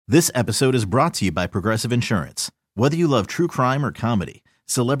This episode is brought to you by Progressive Insurance. Whether you love true crime or comedy,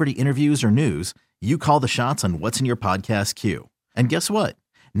 celebrity interviews or news, you call the shots on what's in your podcast queue. And guess what?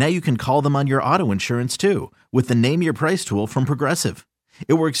 Now you can call them on your auto insurance too with the Name Your Price tool from Progressive.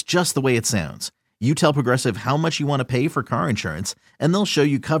 It works just the way it sounds. You tell Progressive how much you want to pay for car insurance, and they'll show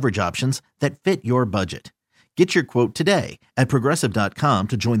you coverage options that fit your budget. Get your quote today at Progressive.com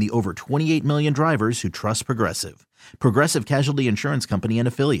to join the over 28 million drivers who trust Progressive. Progressive Casualty Insurance Company and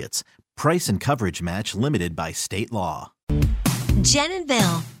Affiliates. Price and coverage match limited by state law. Jen and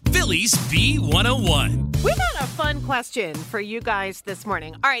Bill. Phillies B101. We got a fun question for you guys this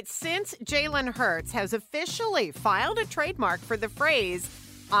morning. All right, since Jalen Hurts has officially filed a trademark for the phrase,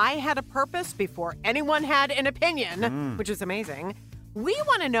 I had a purpose before anyone had an opinion, which is amazing, we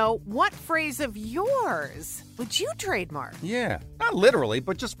want to know, what phrase of yours would you trademark? Yeah, not literally,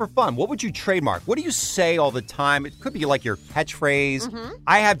 but just for fun. What would you trademark? What do you say all the time? It could be like your catchphrase. Mm-hmm.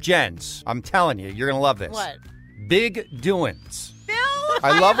 I have Jen's. I'm telling you, you're going to love this. What? Big doings. Bill,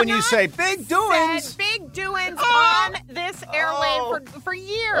 I love when you say big doings. said big doings on this airway for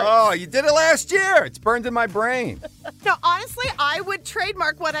years. Oh, you did it last year. It's burned in my brain. No, honestly, I would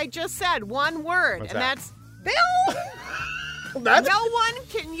trademark what I just said. One word, What's and that? that's Bill. No one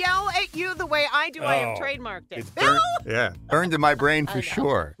can yell at you the way I do. I have trademarked it. It's Bill! burned in my brain I for know.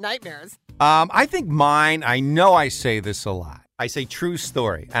 sure. Nightmares. I think mine, I know I say this a lot. I say true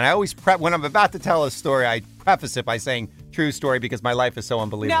story. And I always when I'm about to tell a story, I preface it by saying true story because my life is so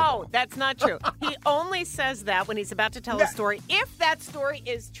unbelievable. No, that's not true. He only says that when he's about to tell a story, if that story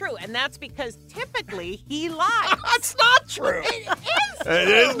is true. And that's because typically he lies. That's not true. It is true. It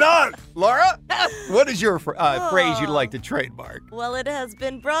is not. Laura, what is your phrase you'd like to trademark? Well, it has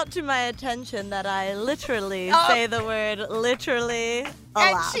been brought to my attention that I literally say the word literally a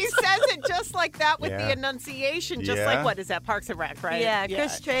And lot. she says it just like that with Yeah. the enunciation, just Yeah. like, what is that, Parks and Rec, right? Yeah,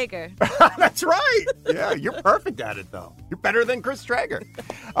 Chris Traeger. That's right. Yeah, you're perfect at it, though. You're better than Chris Traeger.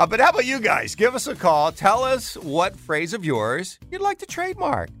 But how about you guys? Give us a call. Tell us what phrase of yours you'd like to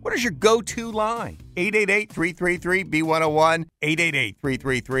trademark. What is your go-to line? 888-333-B101.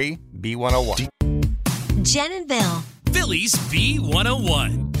 888-333-B101. Jen and Bill. Phillies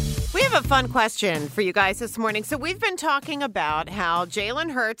B101. We have a fun question for you guys this morning. So we've been talking about how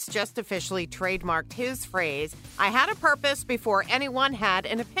Jalen Hurts just officially trademarked his phrase, I had a purpose before anyone had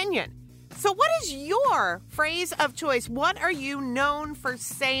an opinion. So what is your phrase of choice? What are you known for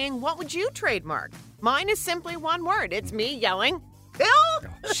saying? What would you trademark? Mine is simply one word. It's me yelling, Bill!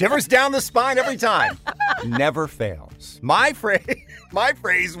 Shivers down the spine every time. Never fails. My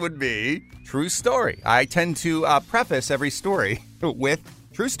phrase would be true story. I tend to preface every story with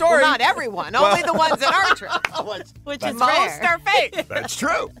true story. Well, not everyone, only the ones that are true. Which is Most rare. are fake. That's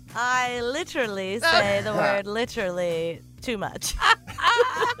true. I literally say the word literally too much.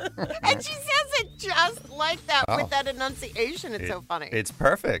 And she says it just like that with that enunciation. It's so funny. It's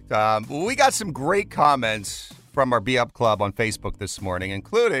perfect. We got some great comments from our Be Up Club on Facebook this morning,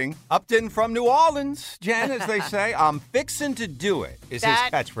 including Upton from New Orleans, Jen, as they say. I'm fixin' to do it is his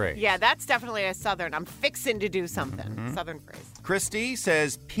catchphrase. Yeah, that's definitely a Southern. I'm fixing to do something. Southern phrase. Christy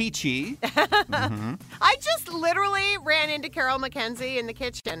says peachy. I just literally ran into Carol McKenzie in the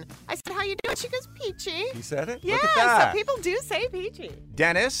kitchen. I said, how you doing? She goes, peachy. You said it? Yeah, Look at that. so people do say peachy.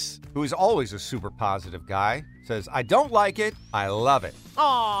 Dennis, who is always a super positive guy, says, I don't like it, I love it.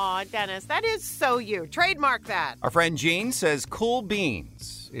 Aw, Dennis, that is so you. Trademark that. Our friend Jean says cool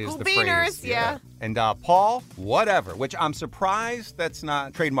beans is Cool the beaners, phrase. yeah. And Paul, whatever, which I'm surprised that's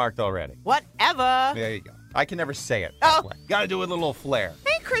not trademarked already. Whatever. There you go. I can never say it that way. Got to do it with a little flair.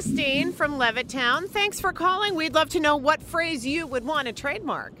 Hey, Christine from Levittown. Thanks for calling. We'd love to know what phrase you would want to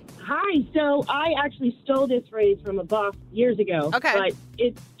trademark. Hi. So I actually stole this phrase from a boss years ago. Okay. But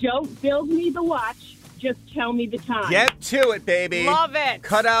it's don't build me the watch, just tell me the time. Get to it, baby. Love it.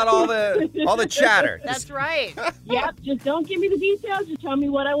 Cut out all the chatter. That's right. Yep. Just don't give me the details. Just tell me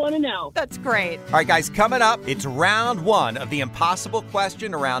what I want to know. That's great. All right, guys, coming up, it's round one of the impossible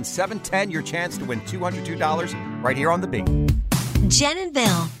question. Around 7:10, your chance to win $202 right here on The Beat. Jen and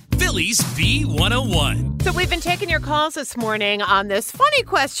Bill. Phillies B101. So we've been taking your calls this morning on this funny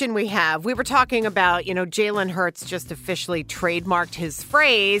question we have. We were talking about, Jalen Hurts just officially trademarked his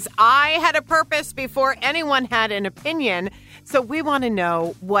phrase, I had a purpose before anyone had an opinion. So we want to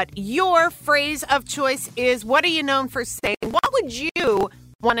know what your phrase of choice is. What are you known for saying? What would you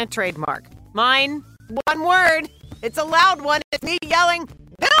want to trademark? Mine, one word. It's a loud one. It's me yelling,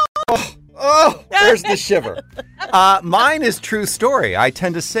 Bill! Oh, there's the shiver. Mine is true story. I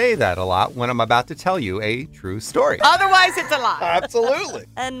tend to say that a lot when I'm about to tell you a true story. Otherwise, it's a lie. Absolutely.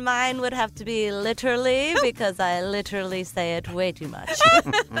 And mine would have to be literally because I literally say it way too much.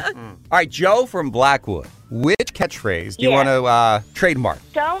 All right, Joe from Blackwood. Which catchphrase do you Yeah. want to trademark?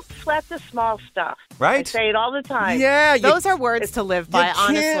 Don't sweat the small stuff. Right? I say it all the time. Yeah. Those are words to live by, you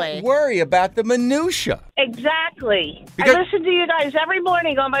honestly. can't worry about the minutia. Exactly. Because- I listen to you guys every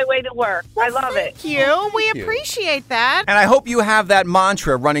morning on my way to work. I love it. Thank you. We you. appreciate that. And I hope you have that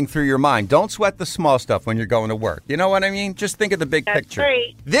mantra running through your mind. Don't sweat the small stuff when you're going to work. You know what I mean? Just think of the big That's picture.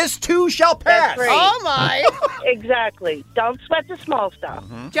 great. This too shall pass. That's right. Oh, my. Exactly. Don't sweat the small stuff.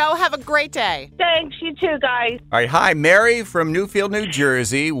 Joe, have a great day. Thanks. You too, guys. All right. Hi, Mary from Newfield, New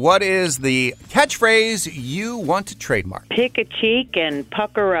Jersey. What is the catchphrase you want to trademark? Pick a cheek and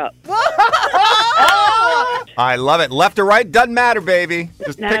pucker up. I love it. Left or right, doesn't matter, baby.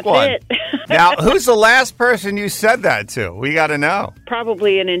 Just pick That's one. it. Now, who's the last person you said that to? We got to know.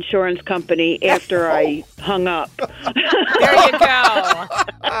 Probably an insurance company after I hung up. There you go.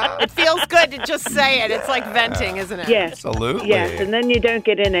 It feels good to just say it. It's like venting, isn't it? Yes. Absolutely. Yes, and then you don't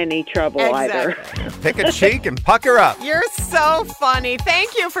get in any trouble either. Exactly. Pick a cheek and pucker up. You're so funny.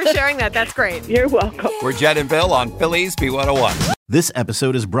 Thank you for sharing that. That's great. You're welcome. We're Jen and Bill on Phillies B101. This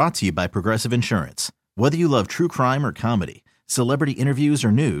episode is brought to you by Progressive Insurance. Whether you love true crime or comedy, celebrity interviews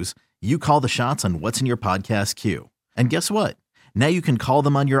or news, you call the shots on what's in your podcast queue. And guess what? Now you can call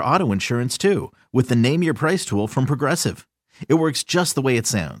them on your auto insurance too with the Name Your Price tool from Progressive. It works just the way it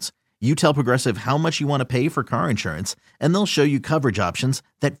sounds. You tell Progressive how much you want to pay for car insurance, and they'll show you coverage options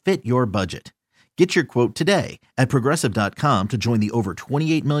that fit your budget. Get your quote today at Progressive.com to join the over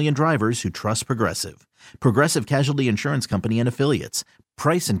 28 million drivers who trust Progressive. Progressive Casualty Insurance Company and Affiliates.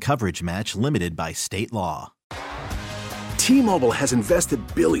 Price and coverage match limited by state law. T-Mobile has invested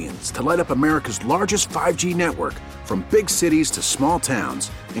billions to light up America's largest 5G network, from big cities to small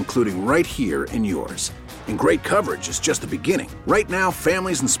towns, including right here in yours. And great coverage is just the beginning. Right now,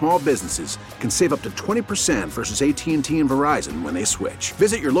 families and small businesses can save up to 20% versus AT&T and Verizon when they switch.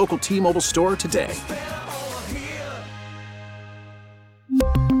 Visit your local T-Mobile store today.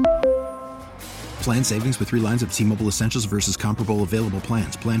 Plan savings with 3 lines of T-Mobile Essentials versus comparable available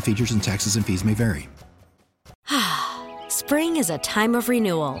plans. Plan features and taxes and fees may vary. Spring is a time of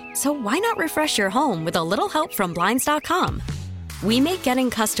renewal, so why not refresh your home with a little help from Blinds.com? We make getting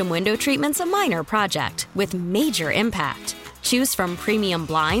custom window treatments a minor project with major impact. Choose from premium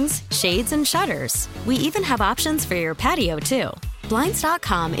blinds, shades, and shutters. We even have options for your patio, too.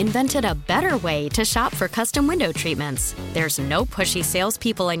 Blinds.com invented a better way to shop for custom window treatments. There's no pushy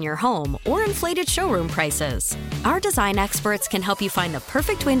salespeople in your home or inflated showroom prices. Our design experts can help you find the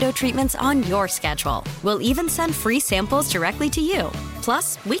perfect window treatments on your schedule. We'll even send free samples directly to you.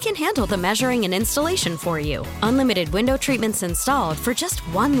 Plus, we can handle the measuring and installation for you. Unlimited window treatments installed for just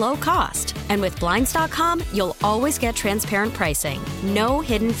one low cost. And with Blinds.com, you'll always get transparent pricing. No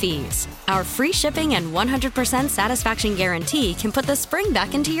hidden fees. Our free shipping and 100% satisfaction guarantee can put the spring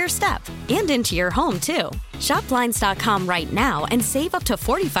back into your step and into your home, too. Shop Blinds.com right now and save up to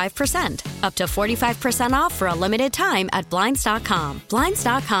 45%. Up to 45% off for a limited time at Blinds.com.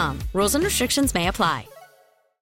 Blinds.com. Rules and restrictions may apply.